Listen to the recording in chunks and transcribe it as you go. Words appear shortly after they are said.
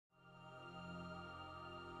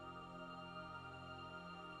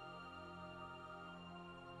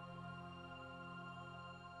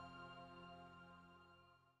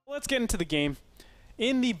Let's get into the game.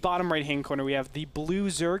 In the bottom right-hand corner, we have the blue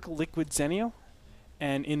Zerg Liquid Zenio.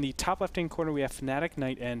 And in the top left-hand corner, we have Fnatic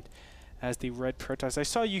NightEnD as the red Protoss. I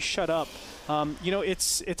saw you shut up. You know,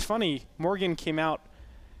 it's funny. Morgan came out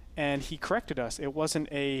and he corrected us. It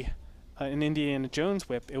wasn't an Indiana Jones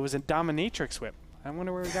whip. It was a dominatrix whip. I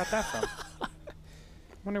wonder where we got that from.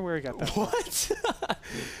 What?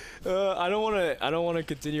 I don't want to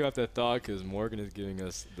continue off that thought because Morgan is giving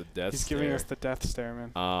us the death stare. He's giving us the death stare,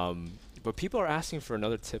 man. But people are asking for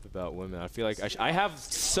another tip about women. I feel like I have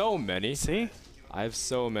so many. See? I have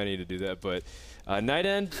so many to do that. But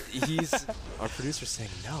NightEnD, he's our producer's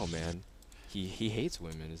saying no, man. He hates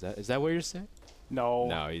women. Is that what you're saying? No.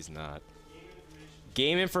 No, he's not.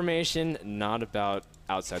 Game information, not about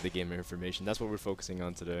outside the game information. That's what we're focusing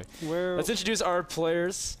on today. Let's introduce our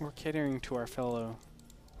players. We're catering to our fellow.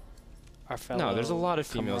 No, there's a lot of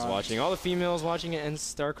females watching. All the females watching it in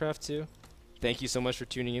StarCraft 2. Thank you so much for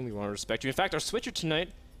tuning in. We want to respect you. In fact, our switcher tonight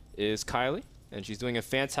is Kylie, and she's doing a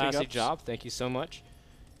fantastic job. Thank you so much.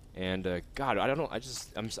 And God, I don't know.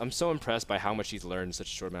 I'm so impressed by how much she's learned in such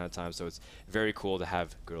a short amount of time. So it's very cool to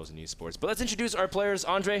have girls in esports. But let's introduce our players.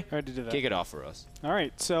 Andre, kick it off for us. All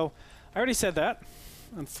right. So I already said that,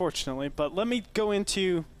 unfortunately. But let me go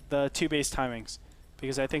into the two-base timings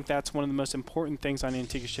because I think that's one of the most important things on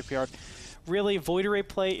Antigua Shipyard. Really, Void Array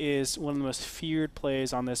play is one of the most feared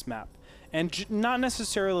plays on this map. And not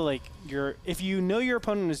necessarily like if you know your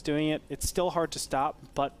opponent is doing it, it's still hard to stop,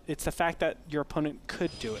 but it's the fact that your opponent could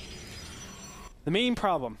do it. The main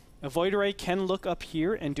problem, a Void Array can look up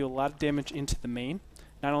here and do a lot of damage into the main.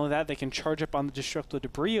 Not only that, they can charge up on the destructible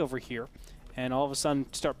debris over here, and all of a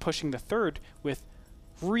sudden start pushing the third with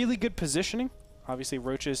really good positioning. Obviously,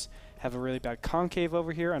 Roaches have a really bad concave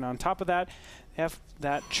over here, and on top of that, they have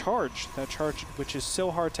that charge which is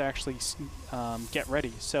so hard to actually get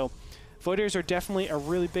ready. So Voiders are definitely a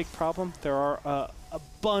really big problem. There are a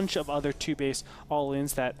bunch of other two-base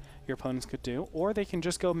all-ins that your opponents could do, or they can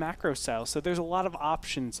just go macro style. So there's a lot of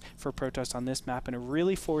options for Protoss on this map, and it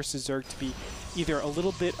really forces Zerg to be either a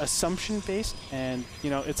little bit assumption-based, and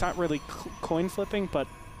you know it's not really coin flipping, but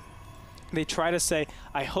they try to say,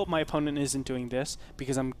 I hope my opponent isn't doing this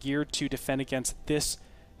because I'm geared to defend against this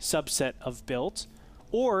subset of builds.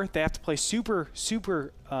 Or they have to play super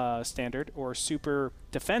standard or super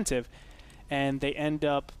defensive, and they end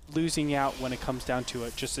up losing out when it comes down to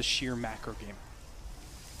it, just a sheer macro game.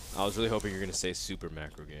 I was really hoping you were going to say super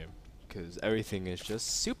macro game, because everything is just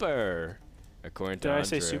super, according to Andre.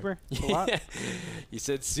 Did I say super? A lot? You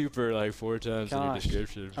said super like 4 times in your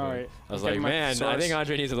description. All right. I was like, man, I think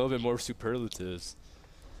Andre needs a little bit more superlatives.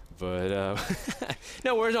 But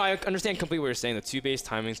no, I understand completely what you're saying. The two-base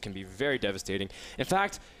timings can be very devastating. In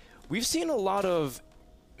fact, we've seen a lot of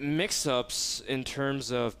mix-ups in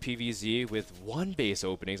terms of PvZ with one-base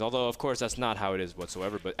openings, although, of course, that's not how it is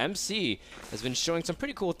whatsoever. But MC has been showing some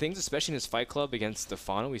pretty cool things, especially in his fight club against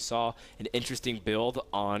Stefano. We saw an interesting build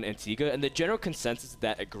on Antigua, and the general consensus is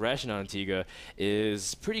that aggression on Antigua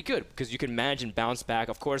is pretty good because you can manage and bounce back.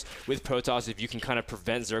 Of course, with Protoss, if you can kind of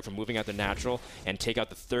prevent Zerg from moving out the natural and take out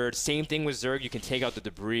the third. Same thing with Zerg. You can take out the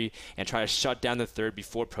debris and try to shut down the third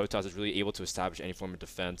before Protoss is really able to establish any form of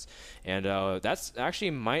defense. And that's actually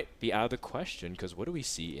might be out of the question, because what do we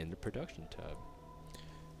see in the production tab?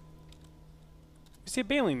 We see a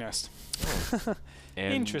Baneling Nest.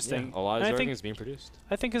 And interesting. Yeah, a lot of Zerg is being produced.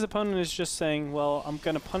 I think his opponent is just saying, well, I'm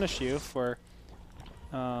going to punish you for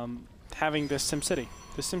having this SimCity.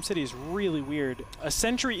 The SimCity is really weird. A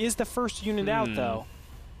Sentry is the first unit out, though.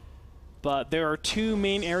 But there are 2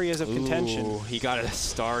 main areas of contention. He got a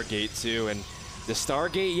Stargate, too, and the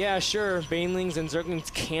Stargate, yeah, sure, Banelings and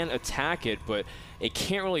Zerglings can attack it, but it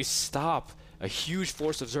can't really stop a huge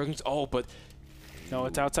force of Zerglings. Oh, but... No,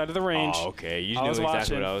 it's outside of the range. Oh, okay. You knew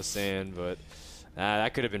exactly what I was saying, but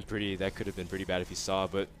that could have been pretty bad if you saw.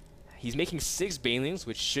 But he's making 6 Banelings,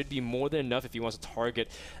 which should be more than enough if he wants to target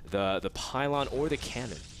the pylon or the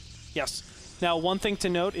cannon. Yes. Now, one thing to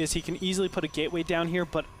note is he can easily put a gateway down here,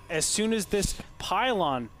 but as soon as this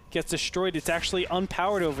pylon gets destroyed, it's actually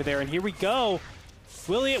unpowered over there. And here we go.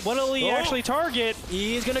 What will he actually target?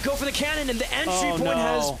 He's going to go for the cannon, and the entry point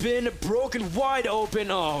has been broken wide open.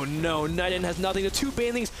 Oh, no. NightEnD has nothing. The 2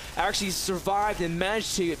 Banelings actually survived and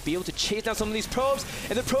managed to be able to chase down some of these probes,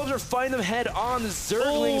 and the probes are fighting them head on. The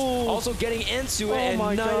Zerglings also getting into it, and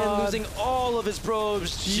NightEnD losing all of his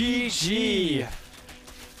probes. GG.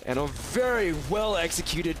 And a very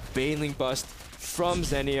well-executed Baneling bust from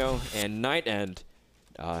Zenio, and NightEnD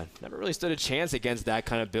never really stood a chance against that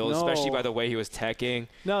kind of build, especially by the way he was teching.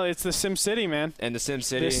 No, it's the SimCity, man. And the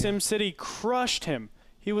SimCity. The SimCity crushed him.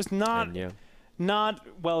 He was not not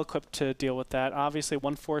well equipped to deal with that. Obviously,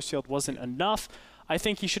 one force field wasn't enough. I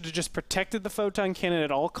think he should have just protected the photon cannon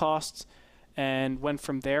at all costs and went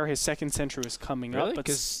from there. His second sentry was coming up.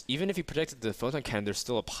 Because even if he protected the photon cannon, there's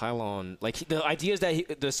still a pylon. Like, the idea is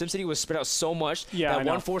that the SimCity was spread out so much that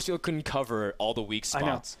one force field couldn't cover all the weak spots. I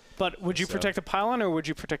know. But would you protect the pylon or would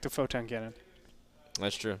you protect the photon cannon?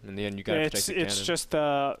 That's true. In the end, you got to protect the cannon. It's just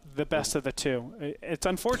the best of the two. It's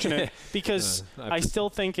unfortunate because I still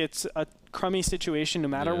think it's a crummy situation no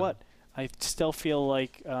matter what. I still feel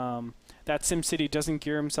like that SimCity doesn't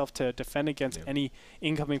gear himself to defend against any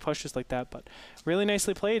incoming pushes like that. But really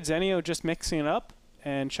nicely played. Zenio just mixing it up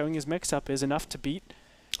and showing his mix-up is enough to beat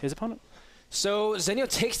his opponent. So Zenio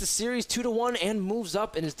takes the series 2-1 and moves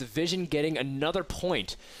up in his division, getting another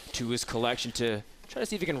point to his collection to try to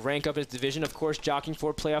see if he can rank up his division. Of course, jockeying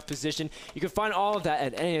for playoff position. You can find all of that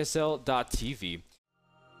at NASL.tv.